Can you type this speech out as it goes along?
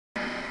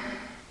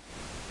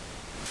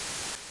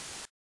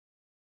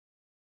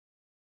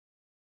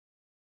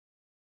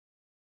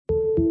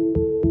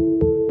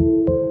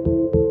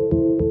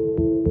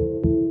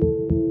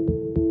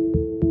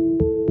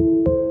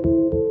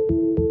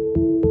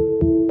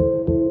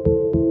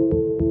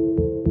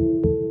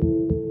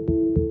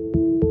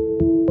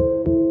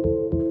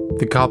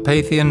The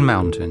Carpathian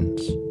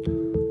Mountains.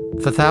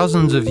 For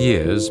thousands of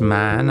years,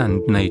 man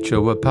and nature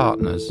were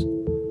partners.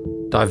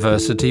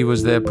 Diversity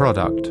was their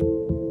product.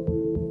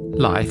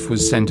 Life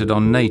was centered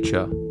on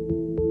nature.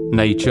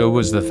 Nature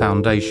was the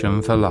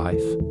foundation for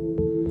life.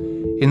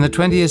 In the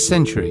 20th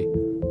century,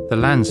 the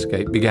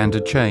landscape began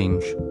to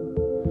change.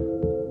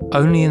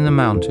 Only in the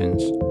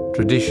mountains,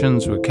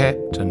 traditions were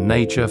kept and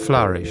nature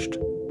flourished.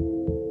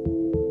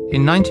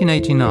 In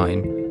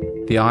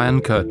 1989, the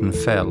Iron Curtain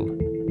fell.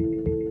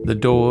 The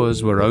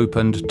doors were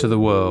opened to the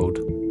world.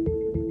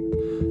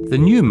 The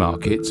new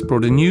markets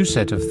brought a new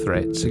set of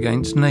threats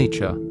against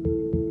nature.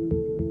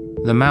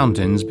 The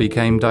mountains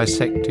became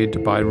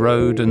dissected by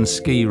road and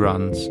ski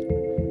runs.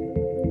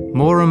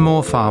 More and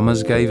more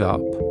farmers gave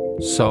up,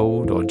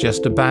 sold or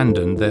just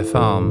abandoned their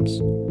farms.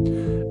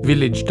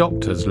 Village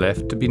doctors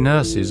left to be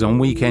nurses on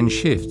weekend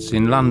shifts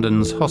in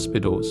London's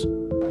hospitals.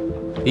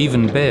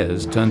 Even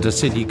bears turned to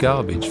city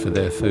garbage for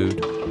their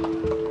food.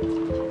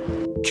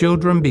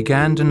 Children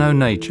began to know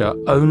nature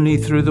only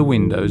through the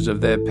windows of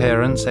their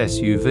parents'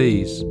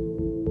 SUVs.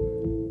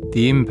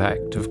 The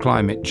impact of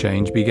climate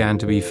change began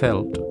to be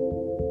felt.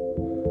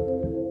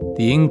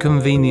 The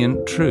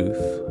inconvenient truth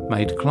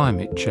made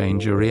climate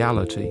change a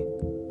reality.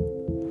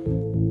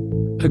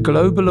 A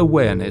global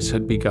awareness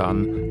had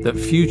begun that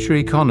future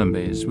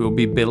economies will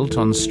be built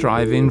on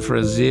striving for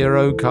a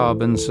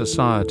zero-carbon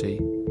society.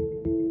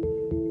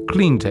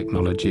 Clean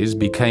technologies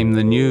became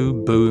the new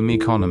boom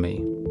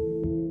economy.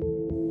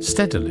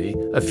 Steadily,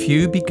 a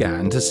few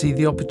began to see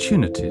the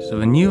opportunities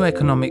of a new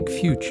economic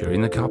future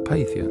in the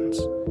Carpathians.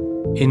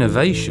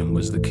 Innovation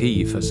was the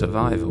key for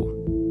survival.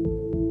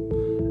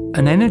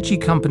 An energy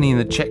company in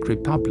the Czech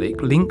Republic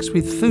links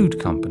with food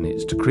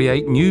companies to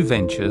create new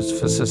ventures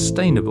for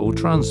sustainable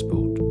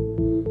transport.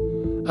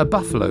 A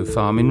buffalo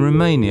farm in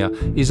Romania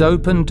is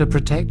open to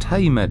protect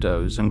hay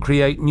meadows and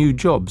create new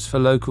jobs for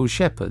local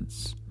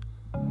shepherds.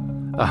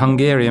 A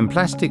Hungarian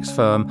plastics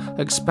firm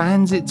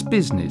expands its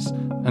business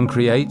and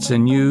creates a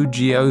new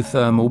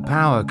geothermal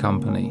power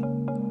company.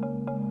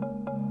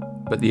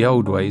 But the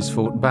old ways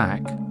fought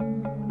back.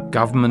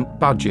 Government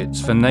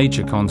budgets for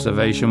nature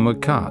conservation were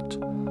cut.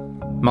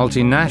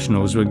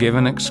 Multinationals were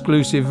given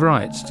exclusive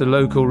rights to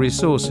local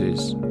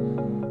resources.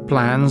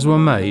 Plans were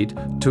made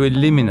to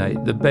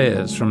eliminate the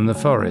bears from the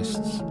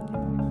forests.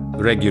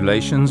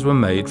 Regulations were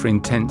made for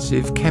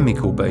intensive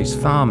chemical-based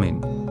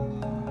farming.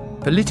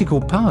 Political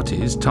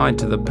parties tied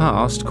to the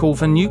past call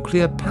for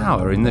nuclear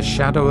power in the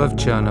shadow of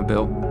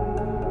Chernobyl.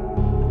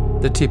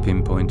 The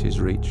tipping point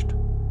is reached.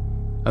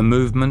 A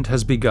movement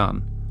has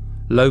begun.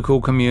 Local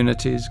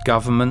communities,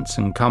 governments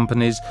and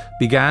companies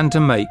began to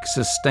make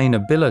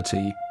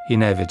sustainability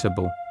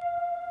inevitable.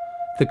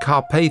 The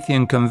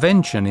Carpathian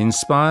Convention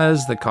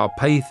inspires the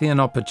Carpathian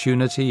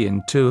Opportunity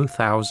in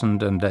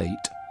 2008.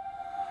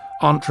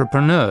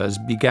 Entrepreneurs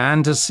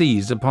began to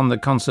seize upon the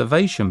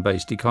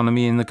conservation-based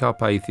economy in the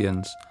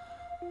Carpathians.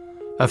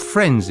 A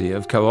frenzy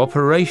of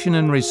cooperation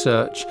and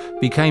research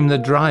became the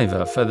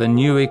driver for the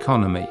new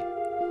economy.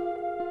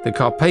 The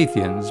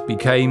Carpathians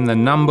became the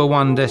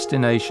 #1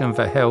 destination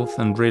for health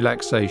and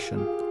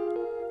relaxation.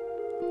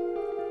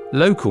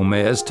 Local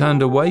mayors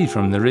turned away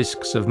from the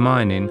risks of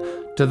mining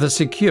to the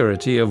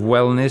security of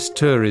wellness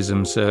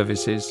tourism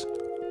services.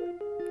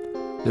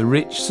 The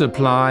rich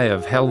supply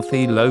of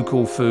healthy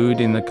local food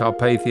in the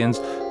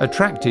Carpathians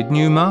attracted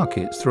new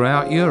markets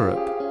throughout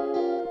Europe.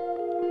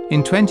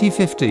 In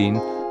 2015,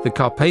 the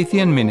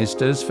Carpathian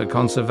Ministers for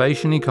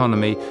Conservation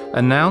Economy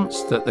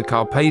announced that the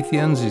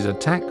Carpathians is a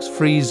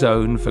tax-free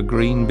zone for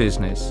green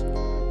business.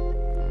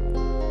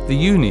 The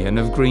Union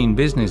of Green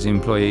Business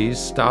Employees,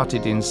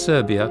 started in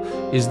Serbia,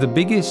 is the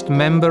biggest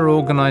member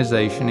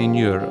organisation in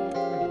Europe.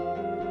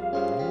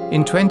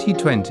 In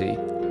 2020,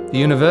 the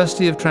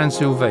University of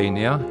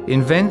Transylvania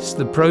invents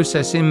the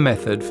processing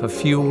method for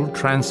fuel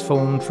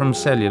transformed from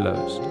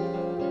cellulose.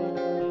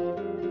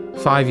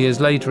 5 years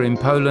later in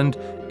Poland,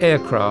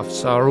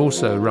 aircrafts are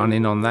also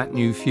running on that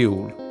new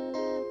fuel.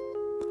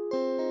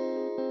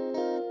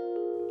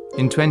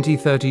 In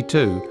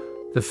 2032,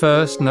 the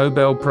first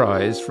Nobel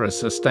Prize for a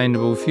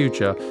Sustainable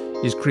Future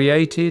is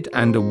created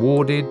and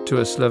awarded to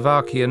a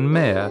Slovakian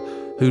mayor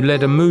who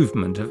led a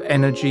movement of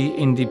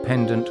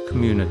energy-independent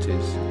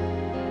communities.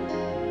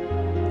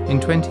 In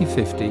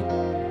 2050,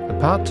 a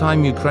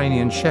part-time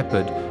Ukrainian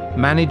shepherd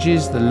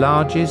manages the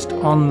largest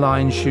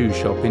online shoe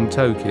shop in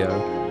Tokyo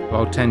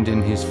while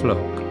tending his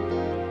flock.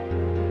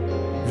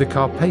 The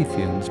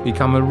Carpathians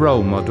become a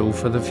role model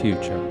for the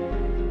future,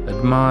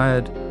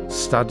 admired,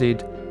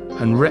 studied,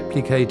 and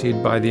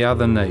replicated by the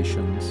other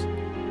nations.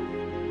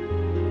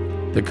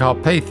 The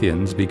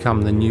Carpathians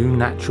become the new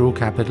natural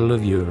capital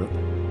of Europe.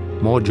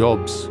 More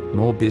jobs,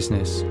 more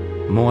business,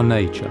 more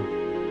nature.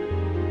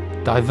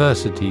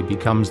 Diversity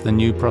becomes the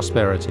new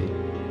prosperity.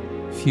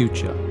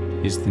 Future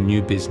is the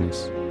new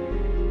business.